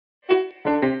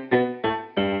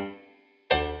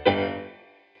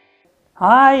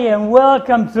Hi and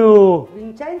welcome to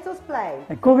Vincenzos Play.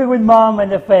 Cooking with Mom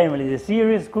and the Family, the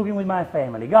series Cooking with My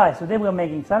Family. Guys, today we're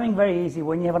making something very easy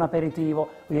when you have an aperitivo, or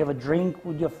you have a drink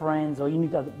with your friends, or you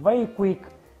need a very quick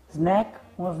snack,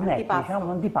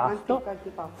 antipasto.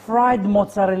 Fried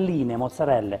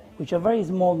mozzarelle, which are very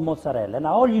small mozzarella.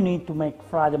 Now all you need to make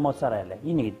fried mozzarella,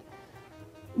 you need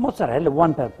mozzarella,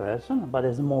 one per person, but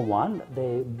a small one,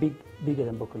 they're bigger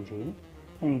than bocconcini.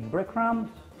 You need breadcrumbs,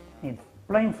 you need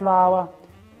plain flour,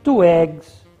 2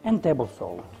 eggs, and table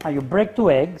salt. Now you break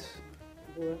 2 eggs.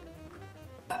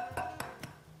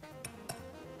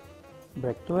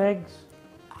 Break 2 eggs.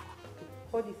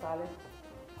 Po' di sale.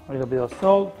 A little bit of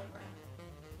salt.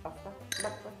 Basta.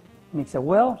 Mix it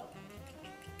well.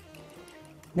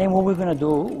 Then what we're gonna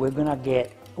do, we're gonna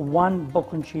get 1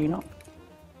 bocconcino.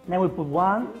 Then we put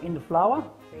 1 in the flour,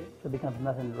 so it becomes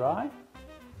nice and dry.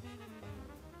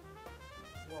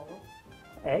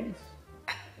 Eggs.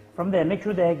 From there, make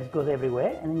sure the eggs goes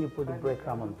everywhere, and then you put the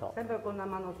breadcrumb on top. Sempre con una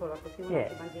mano sola, così uno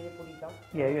si mantiene pulito.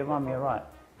 Yeah, your mom, you're right.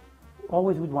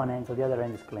 Always with one hand, so the other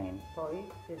end is clean.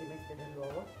 Poi si rimette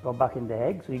nell'uovo. Go back in the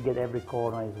egg, so you get every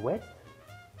corner is wet.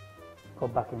 Go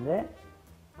back in there,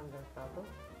 Angrattato.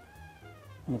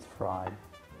 and it's fried.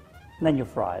 Then you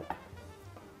fry it.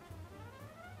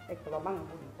 Ecco la mano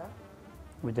pulita.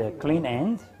 With the clean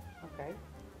end, Ok.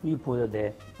 you put it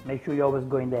there. Make sure you always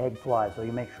go in the egg twice, so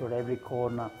you make sure every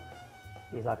corner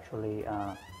is actually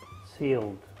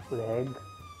sealed with the egg.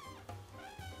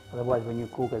 Otherwise, when you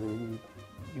cook it,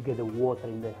 you get the water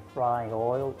in the fry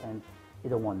oil, and you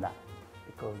don't want that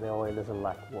because the oil doesn't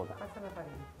like water. Passa la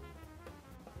farina.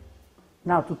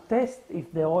 Now, to test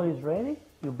if the oil is ready,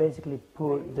 you basically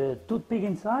put the toothpick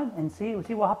inside and see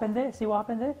what happened there. See what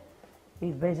happened there?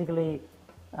 It's basically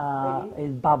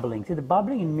it's bubbling. See the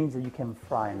bubbling? It means that you can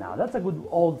fry now. That's a good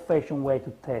old-fashioned way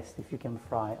to test if you can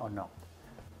fry or not.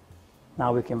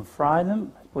 Now we can fry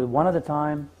them. Put one at a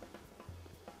time.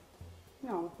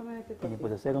 No, come tutto. Can you put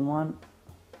the second one?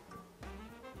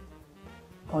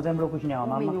 Quanto tempo lo cuciniamo,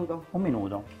 mamma? Minuto. 1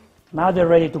 minuto. Now they're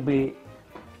ready to be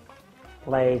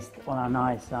placed on a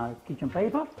nice kitchen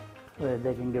paper so that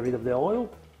they can get rid of the oil.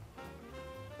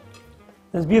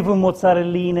 These beautiful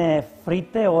mozzarelline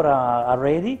fritte are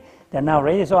ready. They're now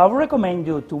ready. So I would recommend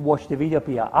you to watch the video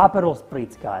here. Aperol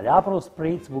Spritz, guys. The Aperol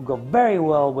Spritz will go very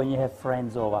well when you have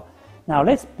friends over. Now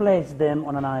let's place them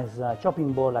on a nice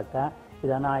chopping board like that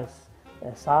with a nice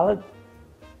salad.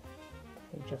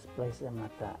 You just place them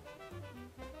like that.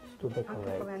 To decorate.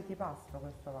 Anche come antipasto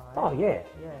questo va. Oh yeah.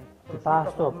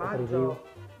 Antipasto, aperitivo.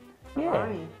 Yeah.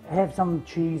 Have some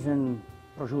cheese and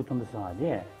prosciutto on the side.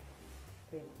 Yeah.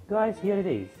 Sì. Guys, here it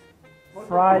is.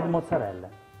 Fried mozzarella.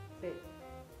 Sì.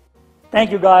 Thank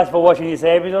you guys for watching this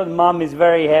episode. Mom is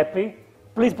very happy.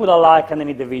 Please put a like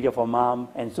underneath the video for Mom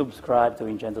and subscribe to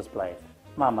Vincenzos Play.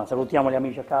 Mamma, salutiamo gli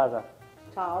amici a casa.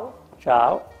 Ciao.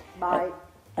 Ciao. Bye.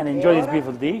 And enjoy this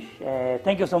beautiful dish.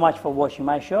 Thank you so much for watching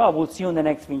my show. I will see you in the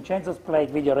next Vincenzos Plate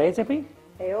video recipe.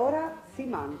 E ora si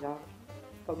mangia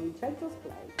con Vincenzos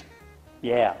Play.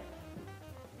 Yeah.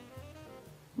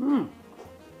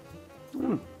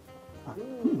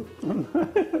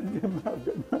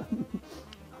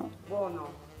 Buono.